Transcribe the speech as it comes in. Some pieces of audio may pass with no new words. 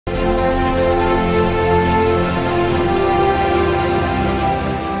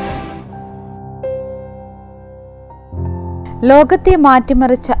ലോകത്തെ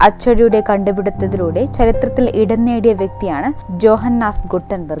മാറ്റിമറിച്ച അച്ചടിയുടെ കണ്ടുപിടുത്തത്തിലൂടെ ചരിത്രത്തിൽ ഇടം നേടിയ വ്യക്തിയാണ് ജോഹന്നാസ്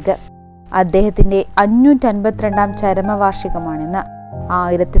ഗുട്ടൻബർഗ്. അദ്ദേഹത്തിന്റെ 552-ാം ചരമവാർഷികമാണിന്ന്.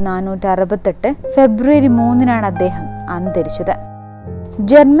 1468 ഫെബ്രുവരി 3-നാണ് അദ്ദേഹം അന്തരിച്ചത്.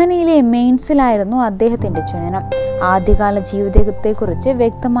 ജർമ്മനിയിലെ മെയിൻസിലായിരുന്നു അദ്ദേഹത്തിന്റെ ജനനം. ആദ്യകാല ജീവിതത്തെക്കുറിച്ച്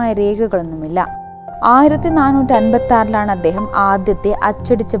വ്യക്തമായ രേഖകളൊന്നുമില്ല. 1456-ലാണ് അദ്ദേഹം ആദ്യത്തെ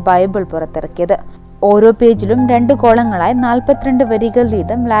അച്ചടിച്ച ബൈബിൾ പുറത്തിറക്കിയത്. ഓരോ പേജിലും 2 കോളങ്ങളായി 42 വരികൾ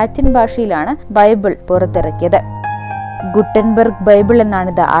വീതം ലാറ്റിൻ ഭാഷയിലാണ് ബൈബിൾ പുറത്തിറക്കിയത്. ഗുട്ടൻബർഗ് ബൈബിൾ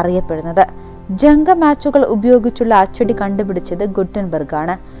എന്നാണിത് അറിയപ്പെടുന്നത്. ജംഗ മാച്ചുകൾ ഉപയോഗിച്ചുള്ള അച്ചടി കണ്ടുപിടിച്ചത് ഗുട്ടൻബർഗ്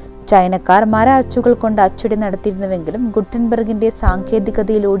ആണ്. ചൈനക്കാർ മര അച്ചുകൾ കൊണ്ട് അച്ചടി നടത്തിയിരുന്നുവെങ്കിലും ഗുട്ടൻബർഗിന്റെ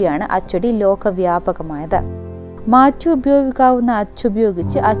സാങ്കേതികതയിലൂടെയാണ് അച്ചടി ലോകവ്യാപകമായത്. മാറ്റി ഉപയോഗിക്കാവുന്ന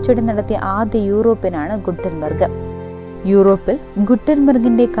അച്ചുപയോഗിച്ച് അച്ചടി നടത്തിയ ആദ്യ യൂറോപ്യനാണ് ഗുട്ടൻബർഗ്. യൂറോപ്പിൽ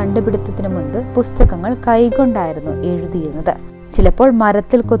ഗുട്ടൻബർഗിന്റെ കണ്ടുപിടുത്തത്തിന് മുൻപ് പുസ്തകങ്ങൾ കൈകൊണ്ടായിരുന്നു എഴുതിയിരുന്നത്. ചിലപ്പോൾ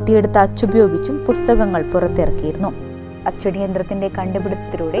മരത്തിൽ കൊത്തിയെടുത്ത അച്ചുപയോഗിച്ചും പുസ്തകങ്ങൾ പുറത്തിറക്കിയിരുന്നു. അച്ചടിയന്ത്രത്തിന്റെ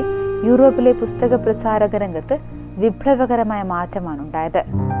കണ്ടുപിടുത്തത്തിലൂടെ യൂറോപ്പിലെ പുസ്തക പ്രസാരക രംഗത്ത് വിപ്ലവകരമായ മാറ്റമാണ് ഉണ്ടായത്.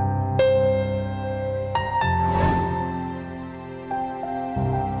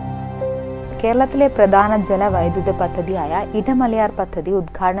 കേരളത്തിലെ പ്രധാന ജലവൈദ്യുത പദ്ധതിയായ ഇടമലയാർ പദ്ധതി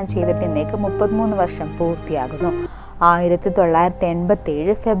ഉദ്ഘാടനം ചെയ്തിട്ട് ഇന്നേക്ക് 33 വർഷം പൂർത്തിയാകുന്നു.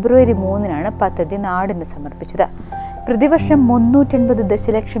 1987 ഫെബ്രുവരി 3-നാണ് പദ്ധതി നാടിന് സമർപ്പിച്ചത്. പ്രതിവർഷം 380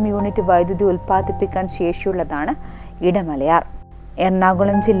 ദശലക്ഷം യൂണിറ്റ് വൈദ്യുതി ഉൽപ്പാദിപ്പിക്കാൻ ശേഷിയുള്ളതാണ് ഇടമലയാർ.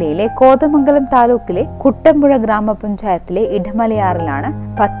 എറണാകുളം ജില്ലയിലെ കോതമംഗലം താലൂക്കിലെ കുട്ടമ്പുഴ ഗ്രാമപഞ്ചായത്തിലെ ഇടമലയാറിലാണ്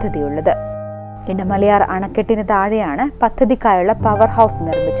പദ്ധതിയുള്ളത്. ഇടമലയാർ അണക്കെട്ടിന് താഴെയാണ് പദ്ധതിക്കായുള്ള പവർ ഹൗസ്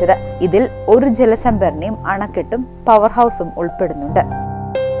നിർമ്മിച്ചത്. ഇതിൽ ഒരു ജലസംഭരണിയും അണക്കെട്ടും പവർ ഹൗസും ഉൾപ്പെടുന്നുണ്ട്.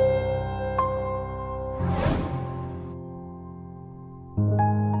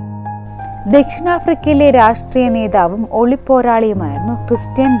 ദക്ഷിണാഫ്രിക്കയിലെ രാഷ്ട്രീയ നേതാവും ഒളിപ്പോരാളിയുമായിരുന്നു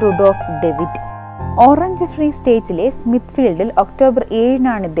Christian Rudolf David. Orange free സ്റ്റേറ്റിലെ സ്മിത്ത്ഫീൽഡിൽ October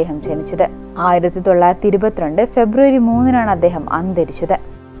 7-നാണ് ഇദ്ദേഹം ജനിച്ചത്. 1922 ഫെബ്രുവരി 3-നാണ് അദ്ദേഹം അന്തരിച്ചത്.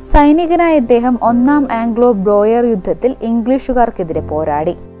 സൈനികനായ ഇദ്ദേഹം 1-ാം ആംഗ്ലോ ബോയർ യുദ്ധത്തിൽ ഇംഗ്ലീഷുകാർക്കെതിരെ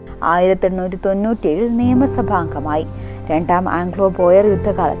പോരാടി. 1897 നിയമസഭാംഗമായി. 2-ാം ആംഗ്ലോ ബോയർ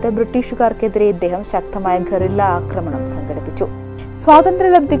യുദ്ധകാലത്ത് ബ്രിട്ടീഷുകാർക്കെതിരെ ഇദ്ദേഹം ശക്തമായ ഗറില്ല ആക്രമണം സംഘടിപ്പിച്ചു.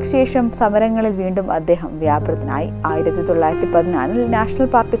 സ്വാതന്ത്ര്യലബ്ധിക്ക് ശേഷം സമരങ്ങളിൽ വീണ്ടും അദ്ദേഹം വ്യാപൃതനായി. 1914 നാഷണൽ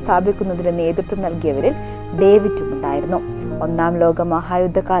പാർട്ടി സ്ഥാപിക്കുന്നതിന് നേതൃത്വം നൽകിയവരിൽ ഡേവിഡും ഉണ്ടായിരുന്നു. 1-ാം ലോക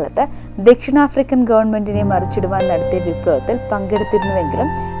മഹായുദ്ധകാലത്ത് ദക്ഷിണാഫ്രിക്കൻ ഗവൺമെന്റിനെ മറിച്ചിടുവാൻ നടത്തിയ വിപ്ലവത്തിൽ പങ്കെടുത്തിരുന്നുവെങ്കിലും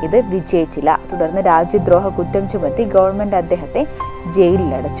ഇത് വിജയിച്ചില്ല. തുടർന്ന് രാജ്യദ്രോഹ കുറ്റം ചുമത്തി ഗവൺമെന്റ് അദ്ദേഹത്തെ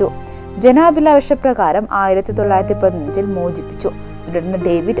ജയിലിലടച്ചു. ജനാഭിലാഷപ്രകാരം 1915 മോചിപ്പിച്ചു. തുടർന്ന്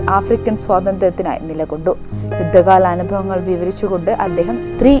ഡേവിഡ് ആഫ്രിക്കൻ സ്വാതന്ത്ര്യത്തിനായി നിലകൊണ്ടു. യുദ്ധകാല അനുഭവങ്ങൾ വിവരിച്ചുകൊണ്ട് അദ്ദേഹം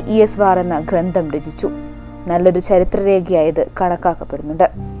 3 Years War എന്ന ഗ്രന്ഥം രചിച്ചു. നല്ലൊരു ചരിത്രരേഖയായി ഇത് കണക്കാക്കപ്പെടുന്നുണ്ട്.